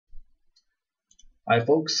Hi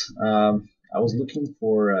folks, I was looking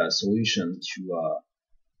for a solution to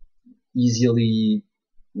easily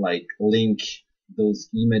link those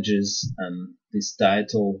images and this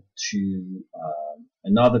title to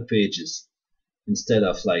another pages instead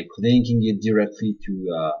of linking it directly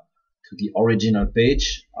to the original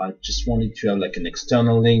page. I just wanted to have like an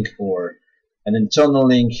external link or an internal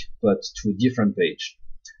link but to a different page.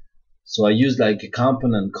 So I used like a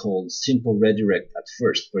component called simple redirect at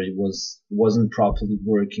first, but it wasn't properly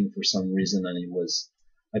working for some reason, and it was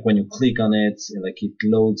like when you click on it, like it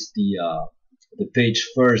loads the page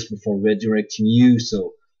first before redirecting you,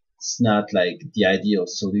 so it's not like the ideal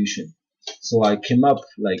solution. So I came up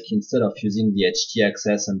like instead of using the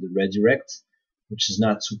htaccess and the redirect, which is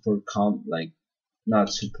not super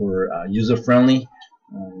user friendly,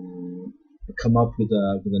 I come up with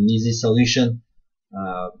an easy solution.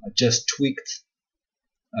 I just tweaked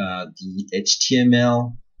the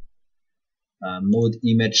HTML mode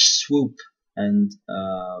image swoop and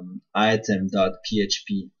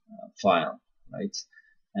item.php file, right?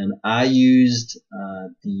 And I used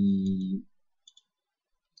the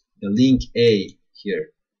link A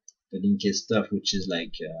here, the link A stuff, which is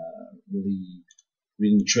like really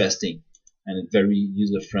interesting and very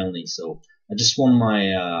user friendly. So I just want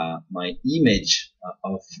my image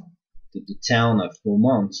of the town of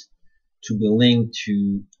Beaumont to be linked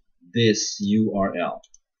to this URL.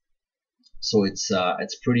 So it's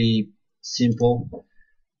pretty simple.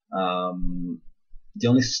 The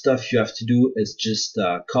only stuff you have to do is just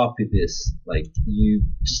copy this. Like you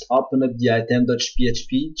just open up the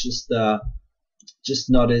item.php, just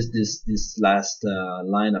notice this last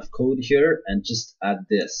line of code here and just add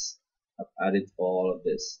this. I've added all of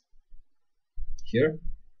this here.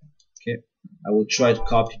 Okay, I will try to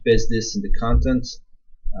copy paste this in the content,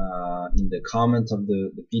 in the comment of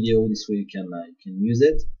the video. This way you can use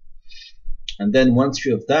it. And then once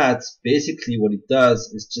you have that, basically what it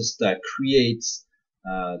does is just creates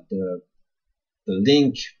the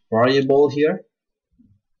link variable here.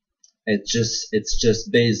 It's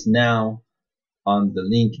just based now on the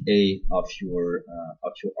link A of your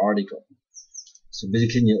article. So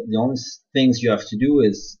basically the only things you have to do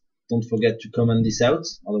is don't forget to comment this out,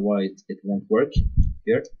 otherwise it won't work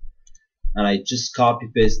here. And I just copy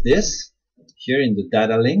paste this here in the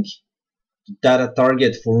data link. The data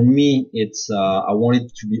target for me, it's I want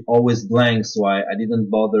it to be always blank, so I didn't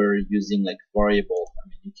bother using like variable. I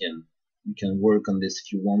mean, you can work on this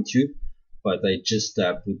if you want to, but I just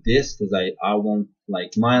put this because I want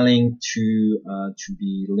like my link to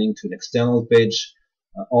be linked to an external page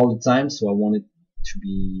all the time, so I want it to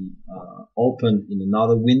be open in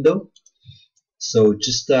another window. So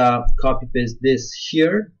just copy paste this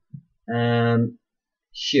here and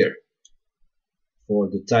here for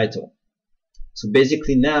the title. So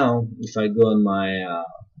basically now, if I go on my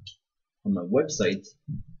website,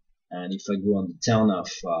 and if I go on the town of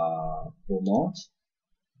Beaumont,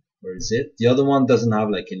 where is it? The other one doesn't have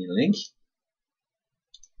like any link.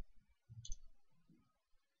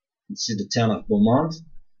 You see the town of Beaumont.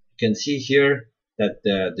 You can see here that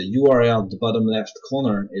the URL, the bottom left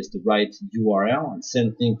corner, is the right URL, and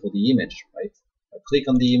same thing for the image, right? I click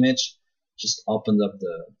on the image, just opens up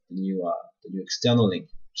the new external link,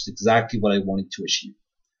 which is exactly what I wanted to achieve.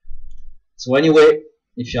 So anyway,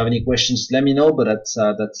 if you have any questions, let me know. But that's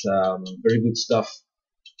very good stuff.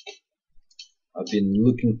 I've been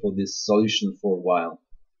looking for this solution for a while.